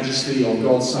the majesty of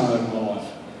God's Son over my life.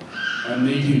 I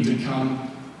need Him to come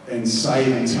and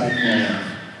save and take my life.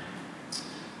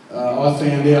 I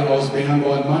found out I was bound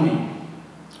by money.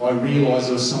 I I realised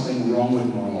there was something wrong with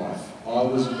my life. I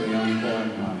was bound by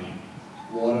money.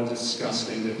 What a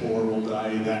disgusting, deplorable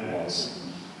day that was.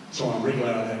 Try and wriggle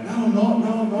out of that. No, I'm not.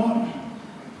 No, I'm not.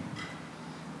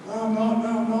 No, I'm not. No,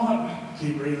 I'm not.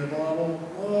 Keep reading the Bible.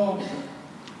 Oh,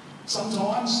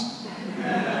 sometimes.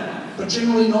 But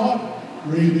generally not.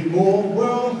 Read a bit more.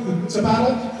 Well, it's a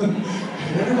battle.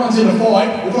 Everyone's in a fight.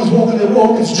 Everyone's walking their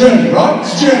walk. It's a journey, right?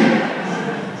 It's a journey.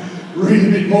 Read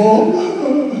a bit more.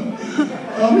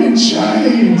 I'm in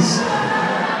chains.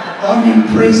 I'm in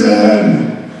prison.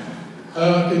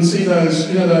 I can see those,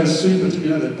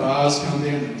 the bars come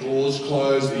down, the doors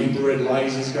close, the infrared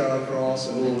lasers go across,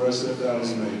 and all the rest of it. That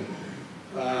was me.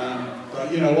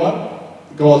 But you know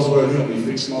what? God's word helped me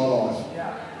fix my life.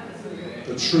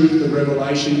 The truth, the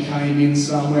revelation came in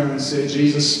somewhere and said,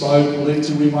 Jesus spoke, lived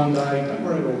to me one day. Don't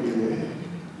worry about what you wear.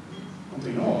 I'm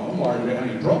thinking, I'm worried about how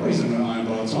many properties I'm going to own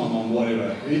by the time I'm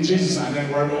whatever. Jesus saying, don't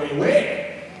worry about what you wear.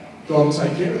 God will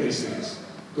take care of these things.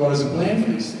 God has a plan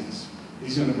for these things.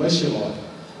 He's going to bless your life.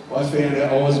 I found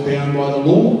out I was bound by the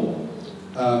law.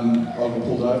 I got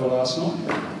pulled over last night.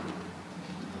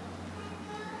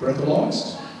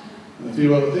 Breathalyzed. And a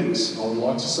few other things I would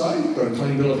like to say. Got a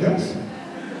clean bill of health.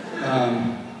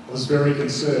 I was very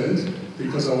concerned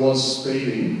because I was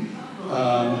speeding.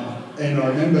 And I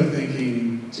remember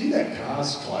thinking, gee, that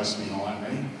car's close behind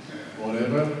me.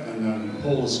 Whatever. And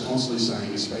Paul was constantly saying,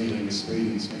 you're speeding, you're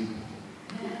speeding, you're speeding.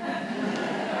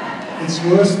 It's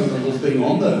worse than the little thing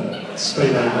on the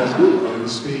speedo goes,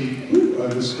 overspeed,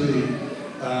 overspeed.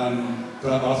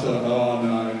 But I thought, oh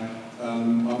no,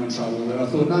 I'm in trouble. And I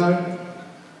thought, no,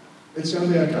 it's going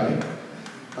to be okay.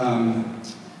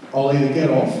 I'll either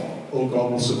get off or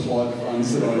God will supply the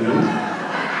funds that I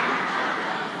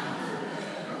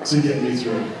need to get me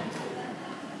through.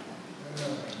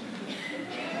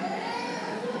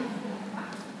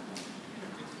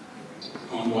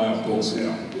 I'm way off course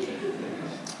now.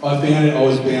 I found I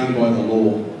was bound by the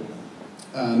law.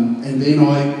 And then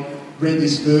I read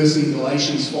this verse in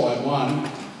Galatians 5:1.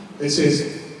 It says,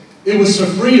 it was for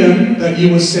freedom that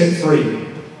you were set free.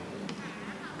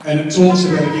 And it talks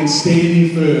about, again,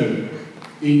 standing firm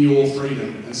in your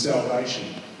freedom and salvation.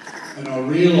 And I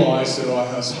realised that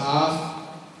I was half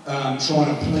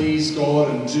trying to please God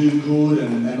and do good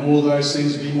and all those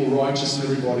things, be more righteous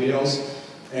than everybody else,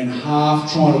 and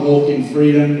half trying to walk in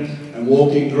freedom and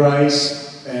walk in grace.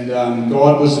 And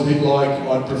God was a bit like,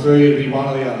 I'd prefer you to be one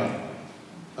or the other,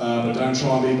 but don't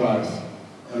try and be both.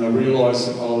 And I realised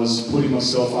that I was putting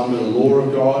myself under the law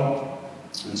of God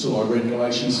until I read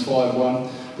Galatians 5:1.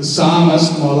 The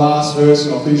psalmist, my last verse,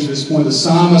 and I'll finish at this point, the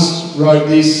psalmist wrote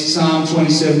this, Psalm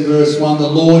 27 verse 1, the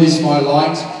Lord is my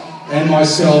light and my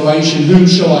salvation, whom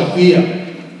shall I fear?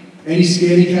 Any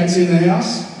scaredy cats in the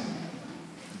house?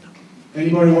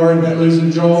 Anybody worried about losing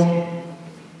a job?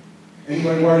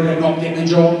 Anybody worried about not getting a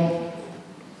job?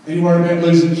 Anybody worried about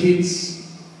losing kids?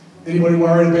 Anybody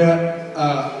worried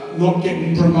about not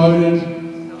getting promoted?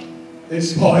 There's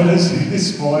spiders.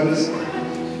 There's spiders.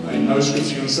 Ain't no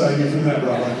scripture going to save you from that,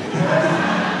 brother.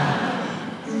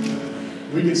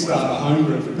 We could start a home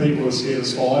group for people who are scared of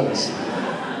spiders.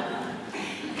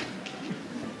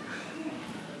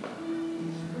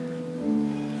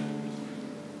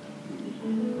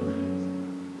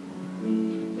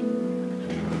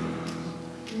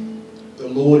 The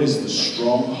Lord is the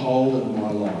stronghold of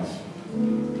my life.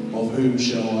 Of whom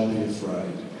shall I be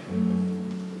afraid?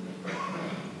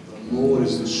 The Lord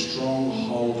is the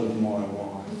stronghold of my life.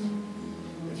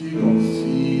 If you've got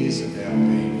fears about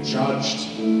being judged,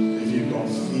 if you've got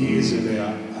fears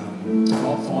about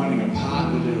not finding a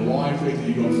partner to do life with, if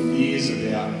you've got fears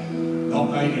about not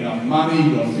making enough money,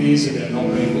 you've got fears about not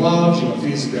being loved, you've got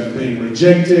fears about being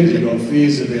rejected, you've got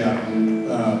fears about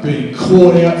being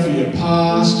caught out for your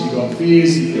past, you've got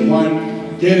fears that you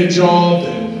won't get a job,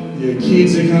 that your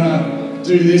kids are going to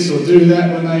do this or do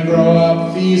that when they grow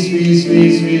up. Fears.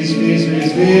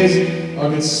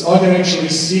 I can actually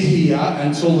sit here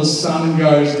until the sun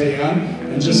goes down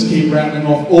and just keep rattling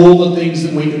off all the things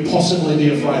that we could possibly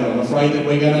be afraid of. Afraid that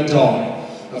we're going to die.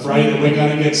 Afraid that we're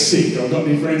going to get sick. I've got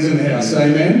any friends in the house,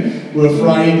 amen? We're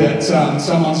afraid that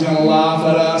someone's going to laugh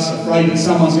at us. Afraid that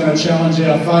someone's going to challenge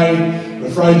our faith. We're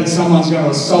afraid that someone's going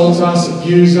to assault us,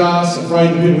 abuse us.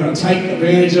 Afraid that people are going to take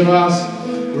advantage of us.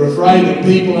 We're afraid that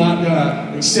people aren't going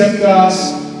to accept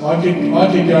us. I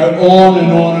could go on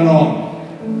and on and on.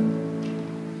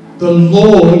 The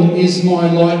Lord is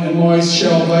my light and my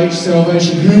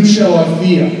salvation. Whom shall I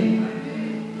fear?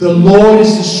 The Lord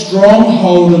is the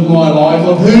stronghold of my life.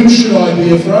 Of whom should I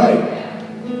be afraid?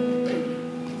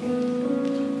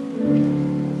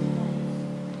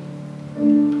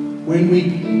 When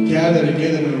we gather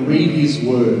together and read His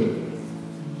Word,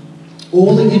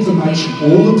 all the information,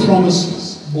 all the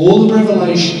promises, all the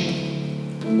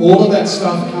revelation, all of that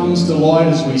stuff comes to light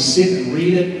as we sit and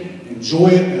read it, enjoy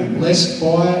it, and are blessed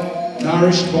by it,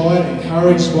 nourished by it,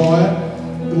 encouraged by it.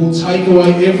 It will take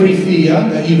away every fear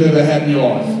that you've ever had in your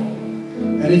life.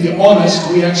 And if you're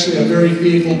honest, we actually are very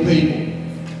fearful people.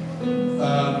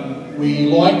 We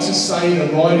like to say the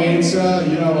right answer, like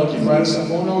you're afraid of stuff.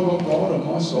 Oh no, I've got God on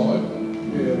my side.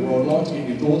 Yeah, well, I'd like to get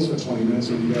your thoughts for 20 minutes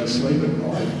when you go to sleep at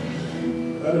night.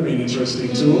 That'd be an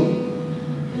interesting tour.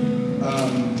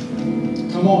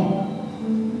 Come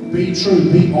on. Be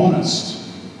true, be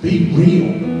honest, be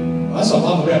real. That's what I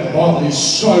love about the Bible, it's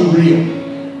so real.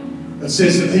 It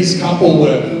says that these couple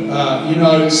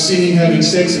were, sinning, having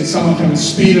sex, and someone came and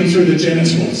speared them through the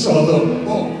genitals. So I thought,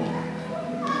 oh.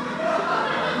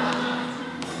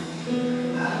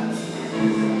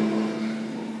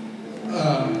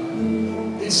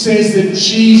 It says that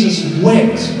Jesus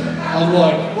wept. I'm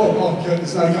like, oh,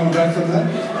 there's no coming back from that.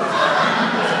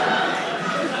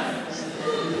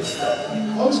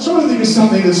 I was trying to think of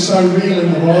something that's so real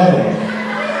in the Bible.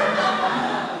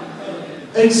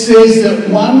 It says that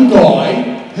one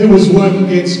guy who was working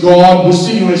against God was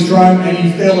sitting on his throne and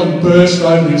he fell and burst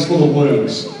open. He was full of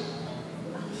worms.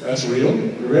 That's real.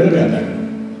 You read about that.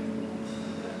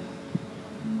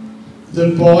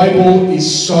 The Bible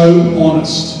is so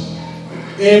honest.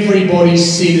 Everybody's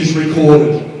sin is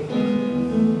recorded.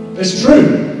 It's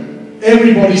true.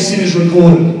 Everybody's sin is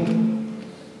recorded.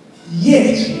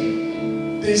 Yet,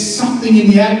 there's something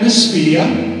in the atmosphere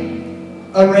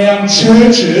around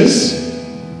churches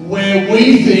where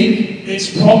we think it's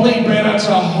probably better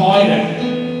to hide it.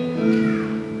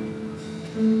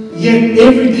 Yet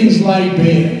everything's laid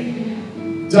bare.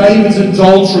 David's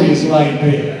adultery is laid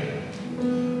bare.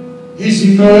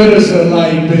 His murders are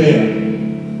laid bare.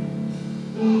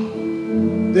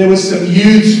 There were some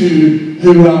youths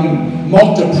who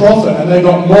mocked a prophet and they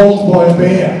got mauled by a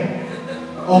bear.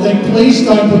 I think, please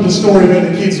don't put the story about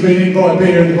the kids being eaten by a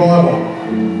bear in the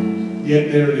Bible.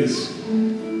 Yet there it is.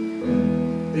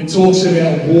 It talks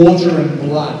about water and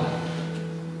blood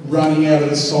running out of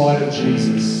the side of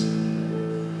Jesus.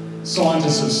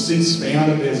 Scientists have since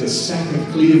found that there's a sac of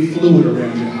clear fluid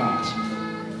around your heart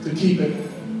to keep it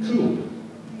cool,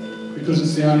 because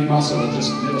it's the only muscle that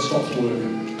just never stops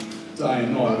working day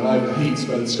and night. It overheats,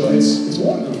 but it's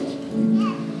waterproof.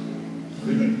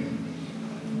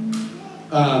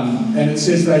 And it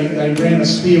says they ran a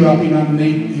spear up in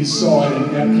underneath his side, and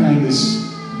out came this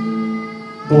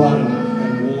blood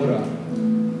and water.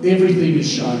 Everything is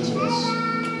shown to us.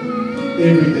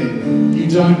 Everything. You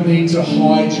don't need to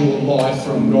hide your life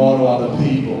from God or other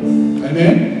people.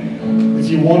 Amen? If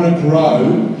you want to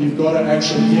grow, you've got to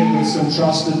actually get with some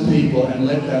trusted people and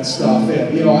let that stuff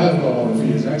out. Yeah, I have got a lot of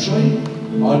fears, actually.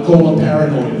 I call them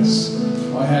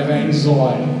paranoias. I have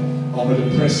anxiety. I'm a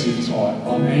depressive type.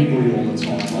 I'm angry all the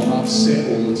time. I'm upset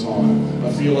all the time. I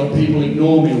feel like people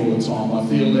ignore me all the time. I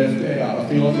feel left out. I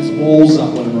feel like there's walls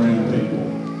up when I'm around people.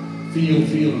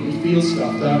 We feel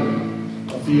stuff, don't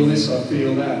we? I feel this, I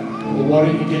feel that. Well, why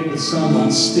don't you get with someone,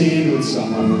 stand with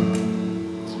someone,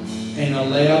 and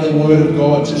allow the Word of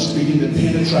God just to begin to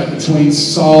penetrate between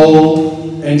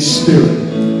soul and spirit.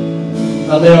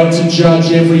 Allow it to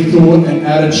judge every thought and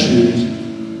attitude,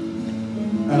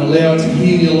 and allow it to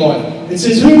heal your life. It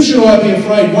says, whom should I be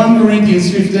afraid? 1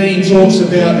 Corinthians 15 talks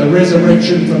about the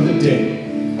resurrection from the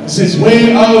dead. It says,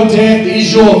 where, O death,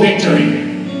 is your victory?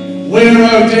 Where,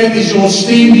 O death, is your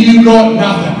sting? You got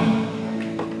nothing.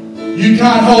 You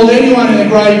can't hold anyone in the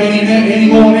grave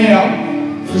anymore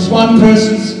now, because one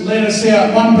person's let us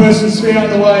out, one person's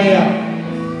found the way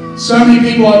out. So many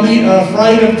people I meet are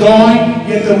afraid of dying,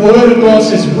 yet the Word of God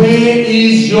says, where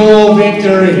is your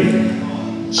victory?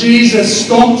 Jesus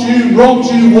stomped you,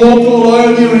 rocked you, walked all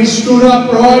over you, and He stood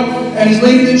upright, and He's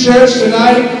leading the church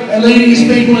today and leading His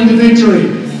people into victory.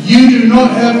 You do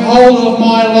not have hold of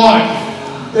my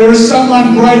life. There is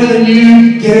someone greater than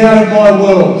you. Get out of my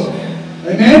world.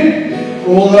 Amen?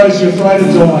 For all those who are afraid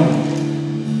of dying.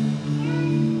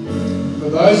 For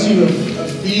those who are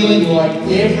feeling like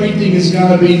everything is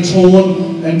going to be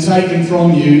torn and taken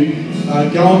from you,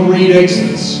 go and read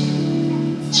Exodus.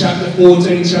 Chapter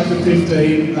 14, chapter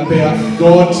 15, about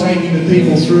God taking the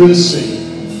people through the sea,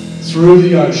 through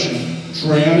the ocean,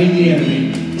 drowning the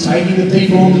enemy, taking the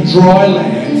people onto dry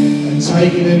land, and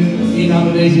taking them in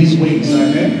underneath His wings.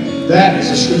 Amen? That is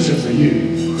a scripture for you.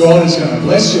 God is going to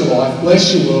bless your life,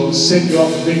 bless your world, set you up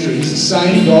for victory. He's the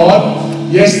same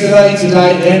God, yesterday,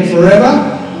 today, and forever.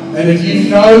 And if you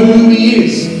know who He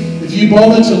is, if you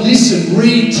bother to listen,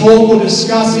 read, talk, or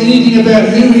discuss anything about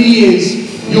who He is,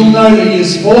 you'll know that He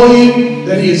is for you,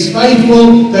 that He is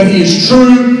faithful, that He is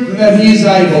true, and that He is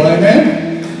able.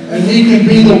 Amen? And He can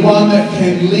be the one that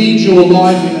can lead your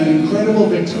life in an incredible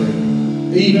victory,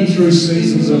 even through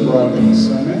seasons of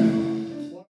brokenness. Amen?